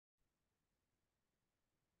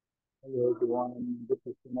Hello everyone, this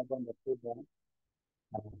is Sinaban Bakuba,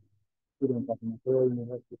 student at Material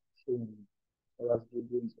University in LSD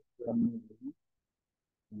doing software engineering.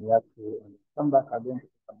 We have to come back again to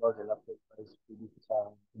talk about the laptop price predictor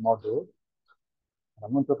model.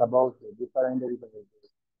 I'm going to talk about the different derivatives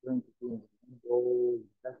going to be in the model,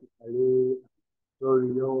 graphically,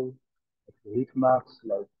 tutorial, like the heat maps,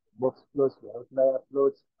 like box plots, the outlier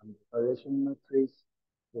plots, and the correlation matrix,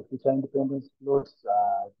 the feature independence plots,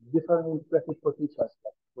 different graphical features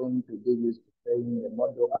that are going to be used to train the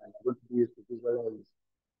model and are going to be used to visualize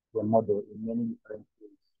the model in many different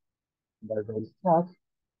ways. And as I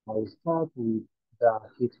will start with the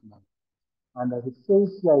heat map. And as it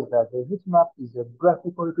says here is that the heat map is a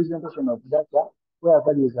graphical representation of data where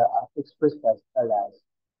values are expressed as colors.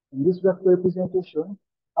 In this graphical representation,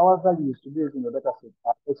 our values to be used in the data set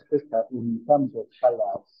are expressed in terms of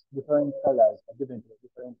colors. Different colors are given to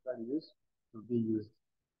different values to be used.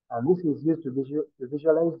 And this is used to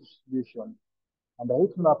visualize distribution. And the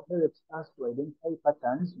heat map helps us to identify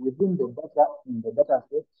patterns within the data in the data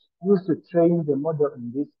set used to train the model,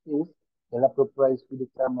 in this case, the laptop price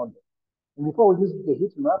predictor model. And before we use the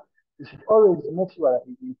heat map, we should always make sure that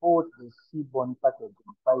we import the Seaborn package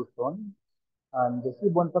in Python. And the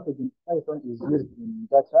Seaborn package in Python is used in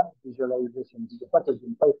data visualization. The package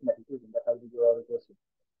in Python that is used in data visualization.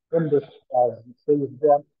 When the as it says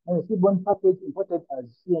there, and the Seaborn package imported as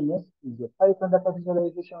CNS is a Python data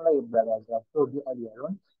visualization library, as I've told you earlier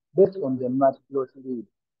on, based on the matplotlib.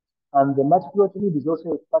 And the matplotlib is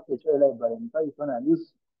also a package or a library in Python, and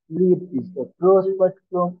this lib is a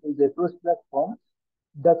cross-platform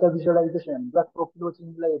data visualization and graphical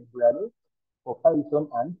plotting library for Python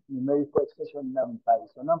and numerical extension NumPy.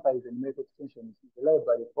 So NumPy is a numerical extension, it's a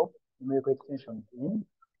library for numerical extensions in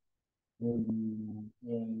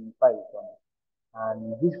Python.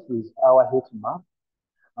 And this is our heat map,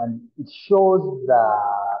 and it shows the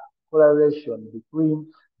correlation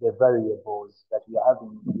between the variables that we have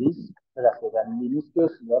in this data set. And in this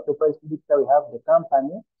case, in the enterprise predictor, we have the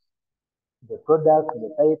company, the product, the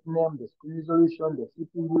type name, the screen resolution, the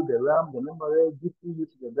CPU, the RAM, the memory, GPU, which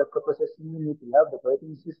is the graphical processing unit. We have the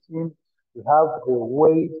operating system. We have the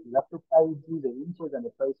weight, the laptop ID, the inches, and the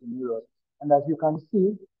price in euros. And as you can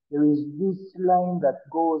see, there is this line that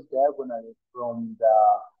goes diagonally from the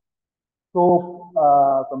top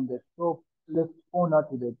left corner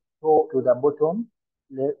to the bottom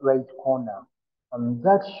right corner. And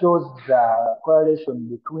that shows the correlation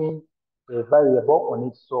between a variable on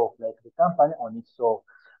itself, like the company on itself,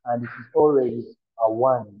 and it is always a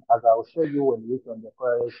one, as I'll show you when we look on the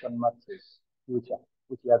correlation matrix future,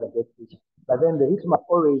 which you have a get feature. But then the heat map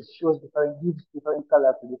always gives different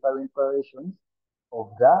colors to different correlations of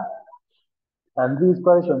the and these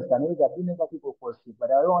correlations can either be negative or positive, but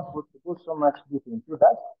I don't want to go so much deep into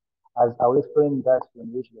that, as I will explain that when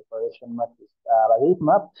we reach the correlation matrix. But the heat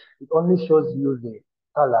map, it only shows you the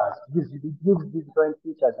colors, it gives different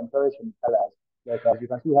features and correlation colors. Like as you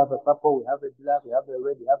can see, we have a purple, we have a black, we have a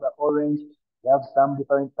red, we have an orange, we have some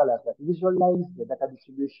different colors that visualize the data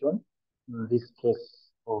distribution in this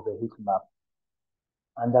case of the heat map.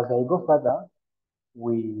 And as I go further,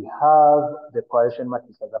 we have the correlation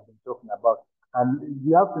matrix as I've been talking about. And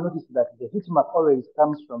you have to notice that the heat map always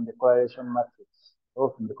comes from the correlation matrix,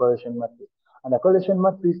 or from the correlation matrix. And the correlation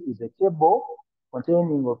matrix is a table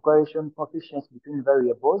containing of correlation coefficients between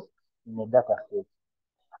variables in a data set.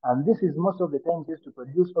 And this is most of the time used to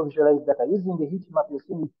produce or visualize data. Using the heat map, you're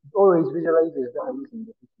seeing it always visualizes data using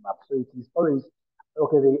the heat map. So it is always,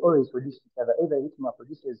 okay, they always produce each other. Either heat map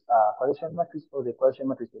produces a correlation matrix or the correlation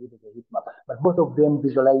matrix produces a heat map. But both of them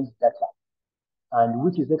visualize data. And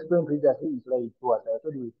which is explained previously in slide 2, as I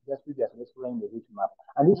told you, just previously explained the heat map.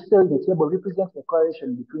 And each cell in the table represents a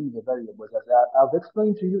correlation between the variables. As I've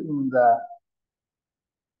explained to you in the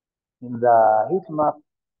heat map,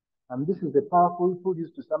 and this is a powerful tool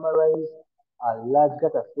used to summarize a large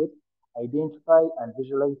data set, identify and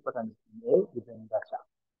visualize patterns in a given data.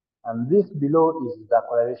 And this below is the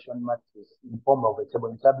correlation matrix in form of a table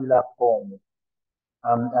in tabular form.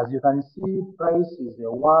 As you can see, price is a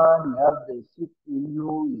 1, we have the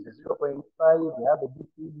CPU is a 0.5, we have the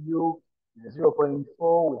GPU is a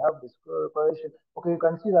 0.4, we have the score correlation. Okay, you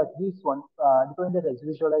can see that this one, different data is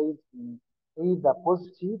visualized in either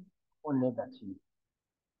positive or negative.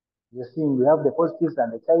 You're seeing we have the positives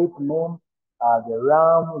and the type name, the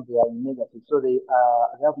RAM, they are negative. So they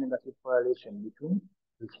have negative correlation between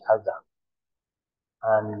each other.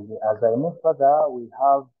 And as I move further, we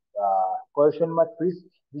have correlation matrix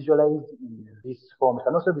visualized in this form. It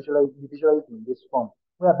can also be visualized in this form,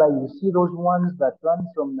 whereby you see those ones that run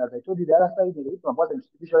from, as I told you, the other side, the heat map wasn't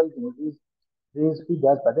visualizing these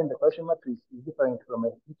figures, but then the correlation matrix is different from a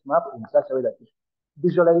heat map in such a way that it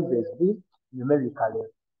visualizes this numerically,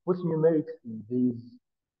 puts numerics in these.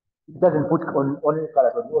 It doesn't put on only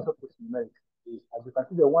colors, but it also puts numerics. As you can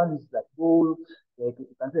see, the ones that go, like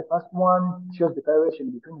you can see the first one shows the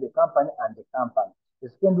correlation between the company and the company. The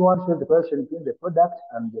second one shows the correlation between the product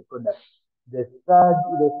and the product. The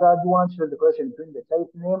third one shows the correlation between the type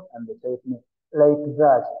name and the type name, like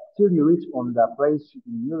that, till you reach on the price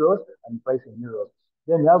in euros and price in euros.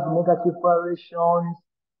 Then you have negative correlations,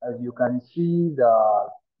 as you can see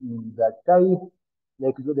the type,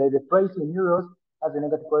 like the price in euros has a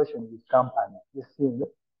negative correlation with company. You see,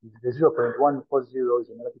 the 0.140 is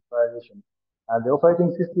a negative correlation. And the operating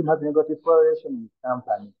system has a negative correlation with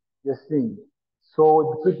company. You see.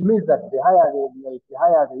 So it means that the higher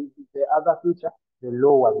the other feature, the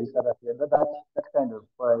lower this other feature. That kind of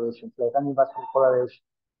correlation, like an inverse correlation.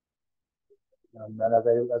 And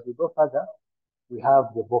as we go further, we have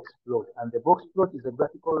the box plot. And the box plot is a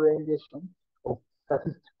graphical rendition of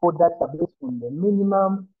statistical data based on the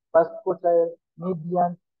minimum, first quartile,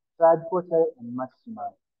 median, third quartile, and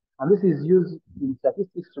maximum. And this is used in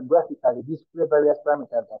statistics to graphically display various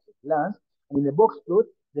parameters at a glance. And in the box plot,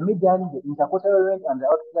 the median, the interquartile range, and the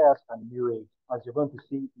outliers can be raised, as you're going to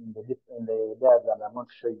see in the diagram I'm going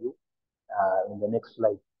to show you in the next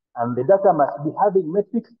slide. And the data must be having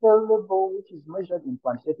metric scale level, which is measured in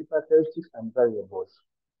quantitative characteristics and variables.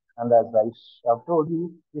 And as I have told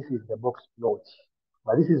you, this is the box plot.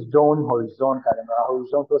 But this is drawn horizontally, on a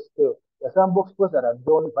horizontal scale. There are some box plots that are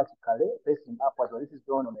drawn vertically, facing upwards, but this is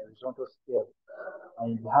drawn on a horizontal scale.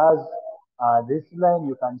 And it has this line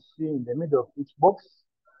you can see in the middle of each box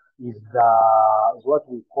is what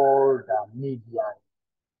we call the median.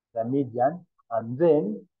 The median. And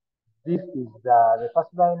then this is the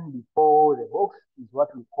first line before the box is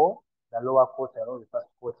what we call the lower quartile or the first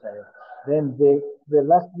quartile. Then the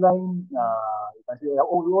last line, you can see, we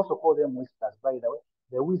also call them whiskers, by the way.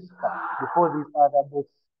 The whisker before this other box,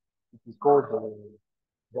 it is called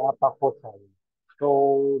the upper quartile.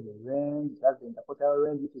 So the range has the interquartile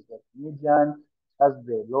range, which is the median, has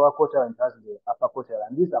the lower quartile, and has the upper quartile.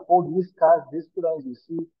 And these are called whiskers. These two lines you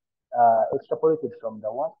see extrapolated from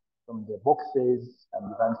the boxes, and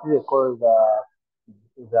you can see they call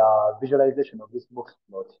the visualization of this box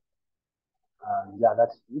plot. Yeah,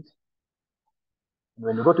 that's it.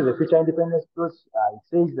 When you go to the feature independence plot, it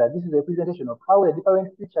says that this is a representation of how the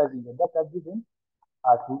different features in the data given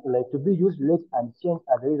are to be used, relate, and change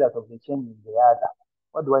as a result of the change in the other.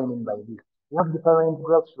 What do I mean by this? We have different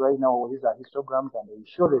graphs right now. These are histograms, and they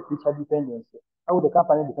show the feature dependency. How the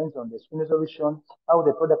company depends on the screen resolution, how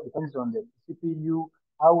the product depends on the CPU,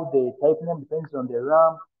 how the type name depends on the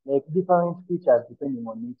RAM, like different features depending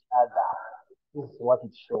on each other. This is what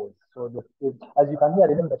it shows. So as you can hear,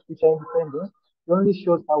 the name that feature independence, it only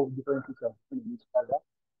shows how different features depend on each other,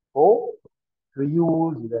 or to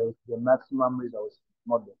use the maximum results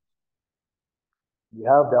model. We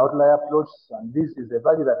have the outlier plots, and this is the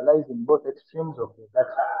value that lies in both extremes of the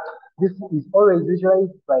data. This is always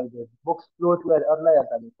visualized by the box plot where the outliers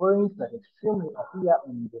are the points that extremely appear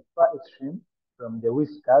on the far extreme from the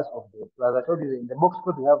whiskers of the plot. As I told you, in the box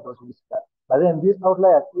plot we have those whiskers. But then these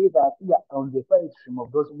outliers either appear on the far extreme of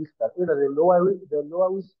those whiskers, either the lower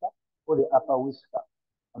whisker or the upper whisker.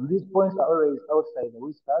 And these points are always outside the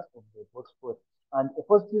whiskers of the box plot. And a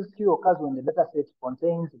positive skew occurs when the data set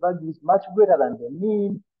contains values much greater than the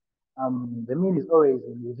mean. The mean is always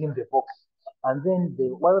within the box. And then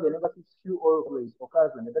while the negative skew always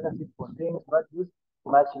occurs when the data set contains values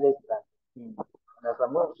much less than the mean. And as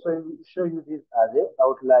I'm going to show you, these are the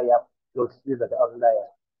outlier plots. These are the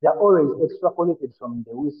outliers. They are always extrapolated from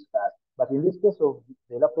the whiskers. But in this case of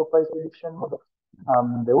the laptop price prediction model,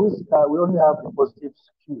 the whisker, we only have the positive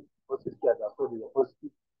skew. Positive skew, as I told you, the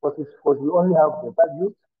positive because we only have the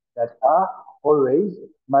values that are always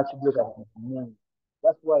much greater than the mean.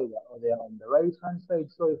 That's why they are on the right hand side.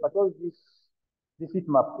 So if at all this heat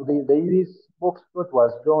map, this box plot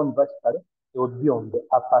was drawn vertically, it would be on the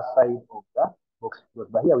upper side of the box plot.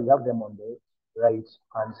 But here we have them on the right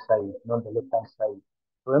hand side, not the left hand side.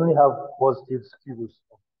 So we only have positive skews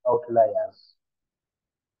of outliers.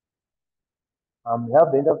 We have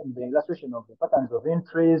the illustration of the patterns of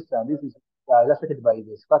interest, and this is illustrated by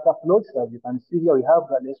the scatter plots. As you can see here, we have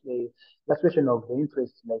the illustration of the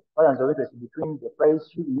interest, like patterns of interest between the price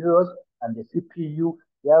in euros and the CPU.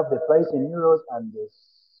 We have the price in euros and the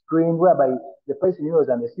screen, whereby the price in euros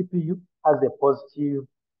and the CPU has a positive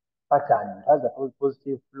pattern, has a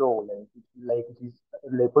positive flow, like it is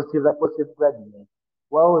like positive gradient.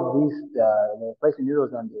 While this the price in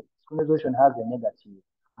euros and the screen resolution has a negative.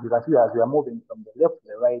 You can see as we are moving from the left to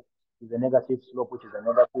the right, is the negative slope, which is a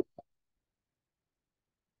negative.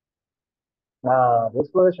 The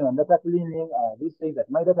exploration and data cleaning, this says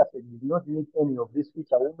that my data set did not need any of this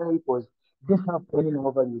feature only because it didn't have any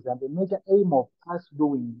number values. And the major aim of us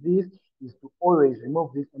doing this is to always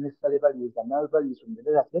remove these unnecessary values and null values from the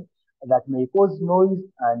data set that may cause noise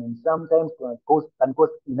and sometimes can cause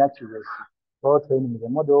inaccuracy for training the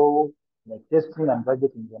model, like testing and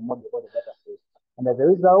validating the model or the data set. And as a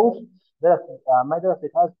result, my data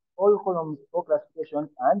set has all columns, all classifications,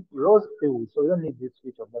 and rows fields. So we don't need this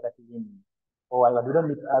feature of data cleaning. Oh, we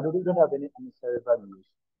don't have any unnecessary values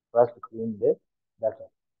for us to clean the data.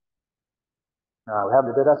 Now we have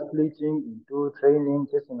the data splitting into training,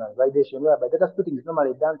 testing, and validation, whereby data splitting is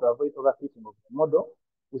normally done to avoid overfitting of the model.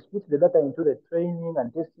 We split the data into the training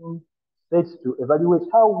and testing sets to evaluate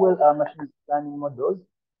how well our machine learning models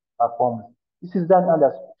perform. This is done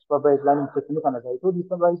under supervised learning technique, and as I told you,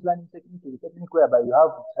 supervised learning technique is a technique whereby you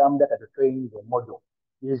have some data to train the model.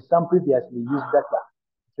 There is some previously used data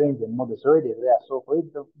to train the model, so already there. So for it,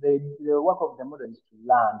 the work of the model is to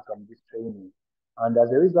learn from this training. And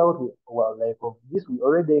as a result, like of this, we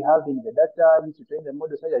already having the data used to train the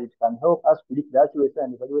model so that it can help us predict the accuracy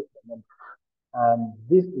and evaluate the model. And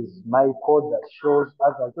this is my code that shows,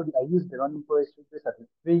 as I told you, I use the random forest regressor to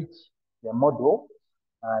fit the model.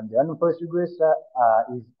 And the random forest regressor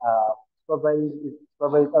is a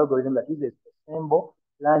supervised algorithm that uses symbol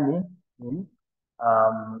learning in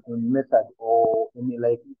method or in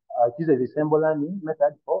like it uses a symbol learning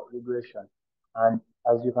method for regression. And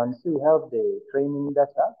as you can see, we have the training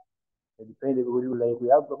data. We're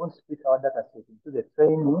going to split our data set into the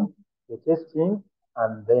training, the testing,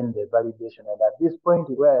 and then the validation. And at this point,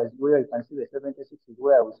 where you can see the 76 is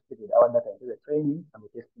where we split our data into the training and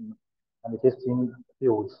the testing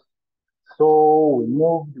fields. So we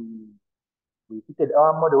moved, we fitted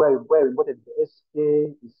our model where we imported the SK,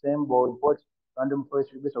 the symbol, import random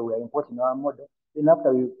forest regressor, so we are importing our model. Then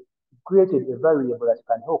after we created a variable that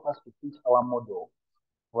can help us to fit our model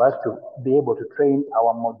for us to be able to train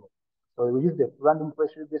our model. So we use the random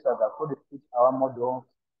forest regressor as a code to fit our model.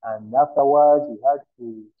 And afterwards, we had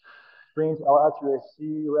to print our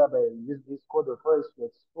accuracy whereby we use this code of forest to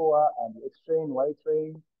explore and the X-train,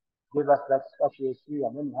 Y-train, give us that accuracy,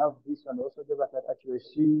 and then we have this one also give us that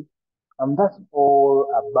accuracy. And that's all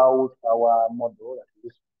about our model that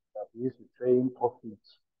we use to train profit,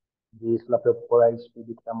 this laptop polarized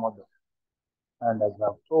predictor model. And as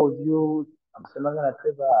I've told you, I'm Semagana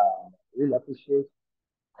Trevor. I really appreciate.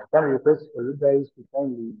 I can request for you guys to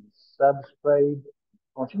kindly subscribe,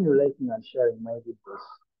 continue liking and sharing my videos.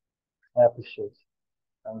 I appreciate.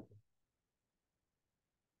 Thank you.